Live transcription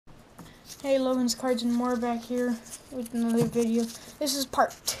Hey, Logan's Cards and More back here with another video. This is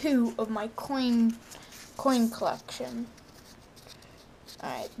part 2 of my coin collection.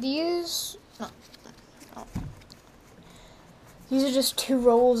 Alright, these are just 2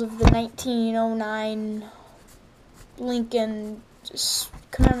 rolls of the 1909 Lincoln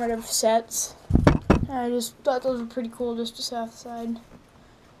commemorative sets. I just thought those were pretty cool just to set aside.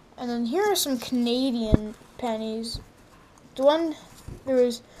 And then here are some Canadian pennies. There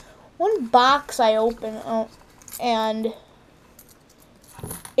was one box I opened, and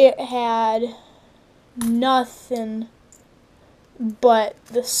it had nothing but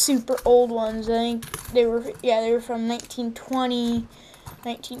the super old ones. I think they were from 1920,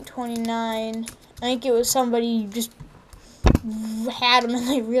 1929. I think it was somebody just had them and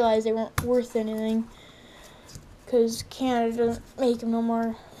they realized they weren't worth anything because Canada doesn't make them no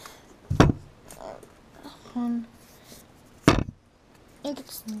more. I think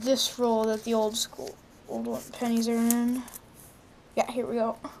it's this roll that the old pennies are in. Yeah, here we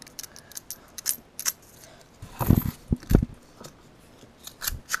go.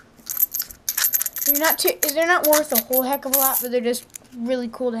 They're not worth a whole heck of a lot, but they're just really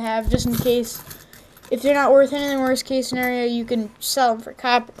cool to have, just in case. If they're not worth anything, worst case scenario, you can sell them for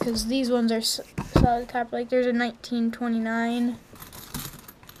copper, because these ones are solid copper. Like there's a 1929.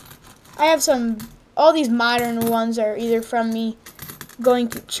 I have all these modern ones are either from me going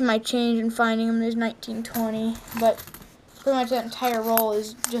to my change and finding them. There's 1920, but pretty much that entire roll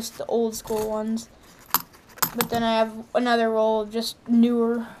is just the old school ones. But then I have another roll of just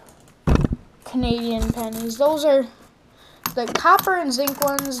newer Canadian pennies. Those are the copper and zinc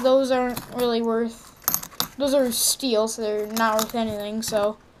ones. Those aren't really worth. Those are steel, so they're not worth anything.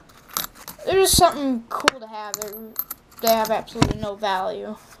 So they're just something cool to have. They have absolutely no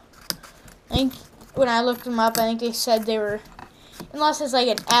value. I think when I looked them up, I think they said they were, unless it's like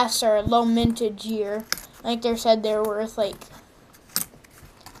an S or a low mintage year, I think they said they were worth like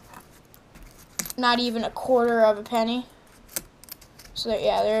not even a quarter of a penny. So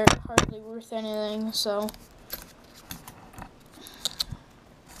yeah, they're hardly worth anything. So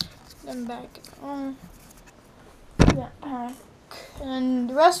then back on that pack, and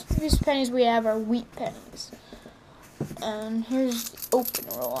the rest of these pennies we have are wheat pennies. And here's the open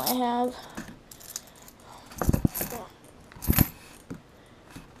roll I have.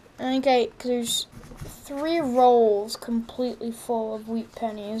 I think cause there's 3 rolls completely full of wheat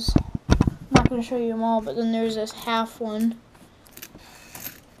pennies. I'm not going to show you them all, but then there's this half one.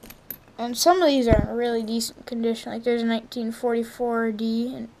 And some of these are in really decent condition. Like there's a 1944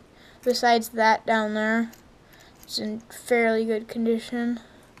 D, and besides that down there, it's in fairly good condition.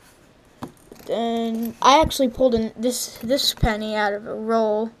 Then I actually pulled in this penny out of a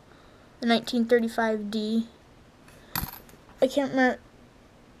roll, the 1935 D. I can't remember.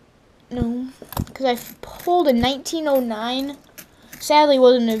 No, because I pulled a 1909. Sadly, it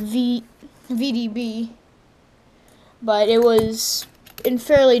wasn't a VDB, but it was in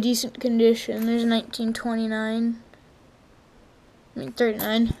fairly decent condition. There's a 1929. I mean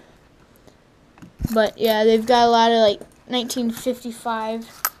 39. But yeah, they've got a lot of like 1955.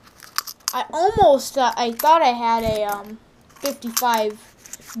 I thought I had a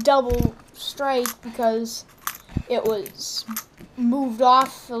 55 double strike because it was moved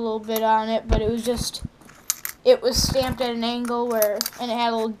off a little bit on it, but it was stamped at an angle and it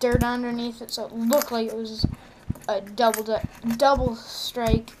had a little dirt underneath it, so it looked like it was a double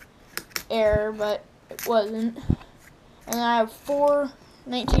strike error, but it wasn't. And then I have 4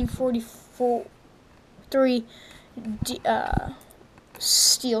 1943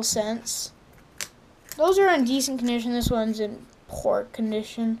 steel cents. Those are in decent condition. This one's in poor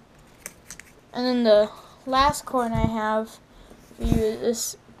condition. And then the last coin I have for you is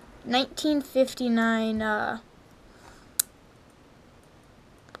this 1959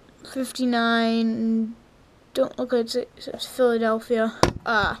 59, don't look at it, it's Philadelphia,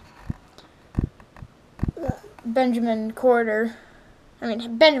 Benjamin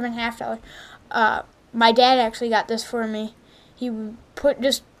half dollar. My dad actually got this for me. He won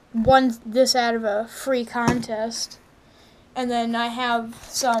this out of a free contest. And then I have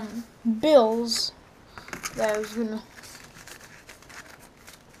some bills that I was gonna.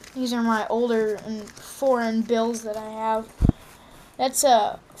 These are my older and foreign bills that I have. That's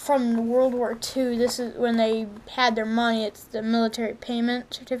from World War II. This is when they had their money. It's the military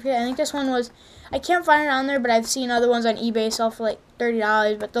payment certificate. I think this one was. I can't find it on there, but I've seen other ones on eBay sell for like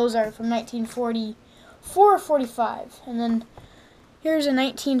 $30. But those are from 1944 or 45. And then here's a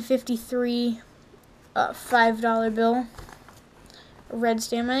 1953 $5 bill. A red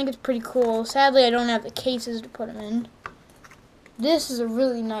stamp. I think it's pretty cool. Sadly, I don't have the cases to put them in. This is a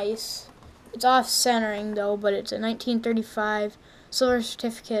really nice It's off centering though, but it's a 1935 silver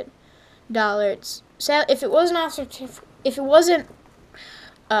certificate dollar. It's sad if it wasn't off certificate. If it wasn't,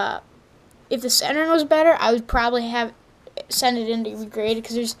 if the centering was better, I would probably have send it in to be graded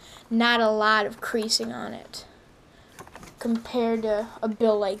because there's not a lot of creasing on it compared to a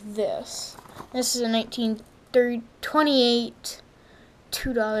bill like this. This is a 1928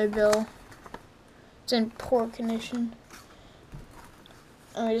 $2 bill. It's in poor condition.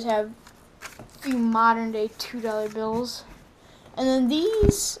 And I just have a few modern day $2 bills. And then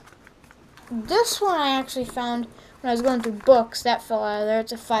this one I actually found when I was going through books. That fell out of there.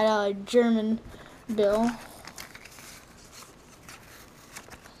 It's a $5 German bill.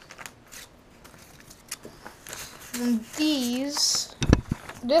 And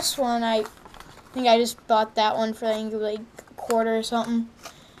this one, I think I just bought that one for like a quarter or something.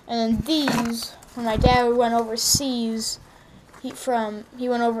 And then these, when my dad went overseas, he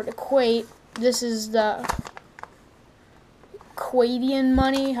went over to Kuwait. This is the Kuwaitian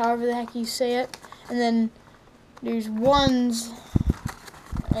money, however the heck you say it. And then there's ones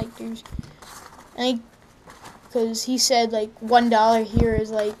like there's, I think, because he said like $1 here is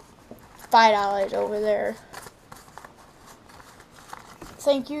like $5 over there.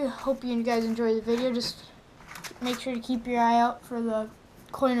 Thank you. Hope you guys enjoyed the video. Just make sure to keep your eye out for the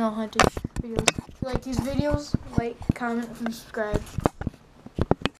coin roll hunting videos. If you like these videos, like, comment, and subscribe.